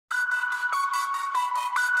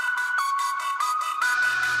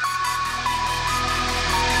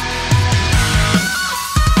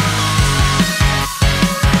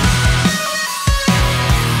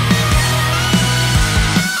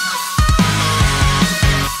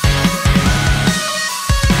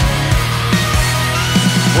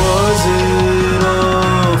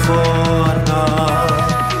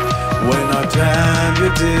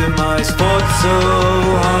am I fought so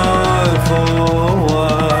hard for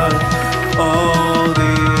what? All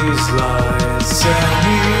these lies tell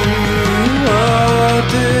me what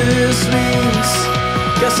this means.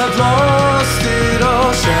 Guess I've lost it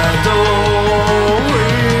all. Shadow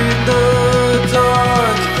in the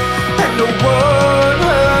dark, and no one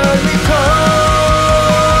heard me call.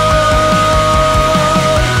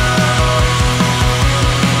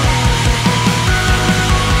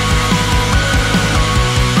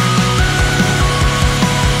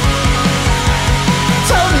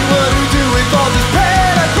 Tell me what to do with all this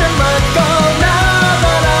pain I can let go now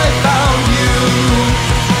that I found you.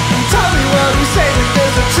 And tell me what to say when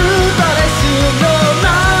there's a truth that I still know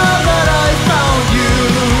now that I found you.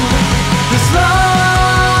 This life,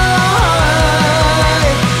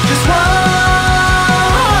 just why?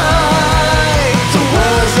 So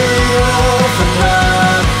was it all for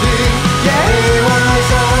nothing? Yeah, it was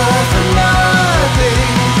all for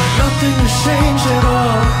nothing. Nothing has changed at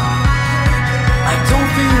all. I don't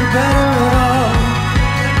feel better at all.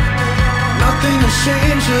 Nothing has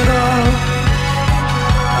changed at all.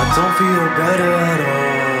 I don't feel better at all.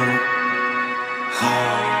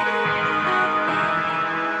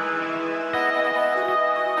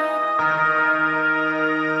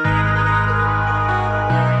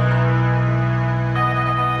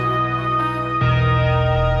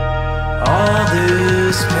 All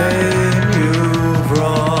this pain you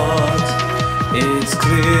brought, it's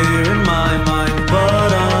clear in my mind,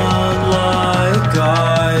 but unlike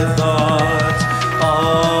I thought,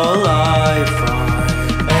 all I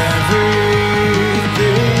find, everything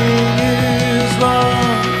is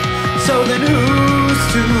wrong. So then who's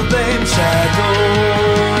to blame? Shadow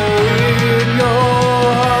in your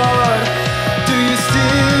heart, do you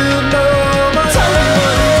still know my name? Tell me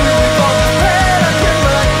what to do with all this pain I can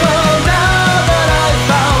let go now that I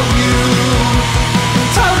found you. And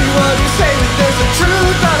tell me what to say when there's a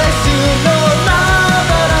truth that I still know now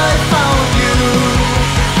that I found you.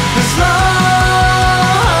 This life,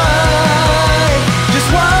 just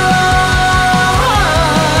why?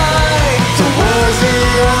 So was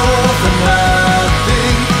it all for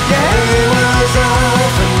nothing? Yeah, it was all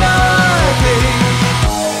for nothing.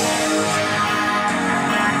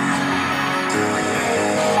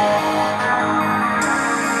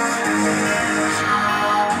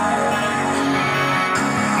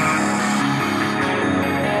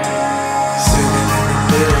 Sitting in the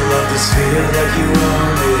middle of this, feel like you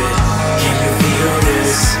own it. Can you feel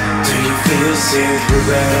this? Do you feel sick?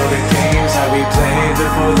 Regret all the games that we played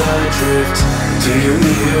before the drift. Do you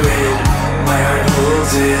hear it? My heart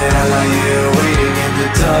holds it. I lie here waiting in the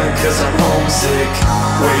dark, cause I'm homesick.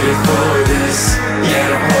 Waiting for this, yet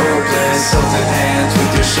I'm hopeless. Holding hands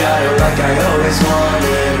with your shadow like I always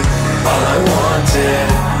wanted. All I wanted,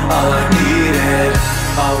 all I needed,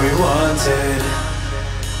 all we wanted.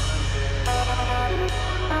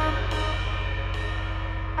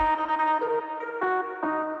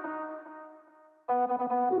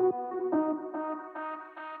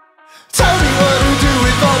 Tell me what to do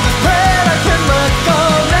with all this pain I can let go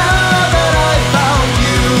now that I found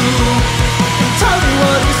you. And tell me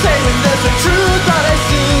what to say when there's a truth that I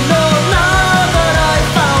still know now that I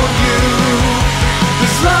found you.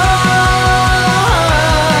 This life,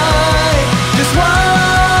 just why?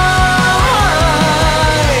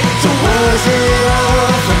 So was it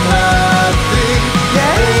all for nothing?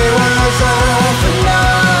 Yeah, it was all for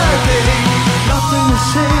nothing. Nothing has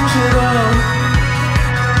changed at all.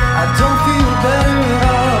 I don't feel better at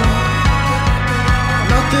all.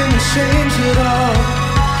 Nothing has changed at all.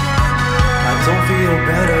 I don't feel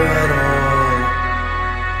better at all.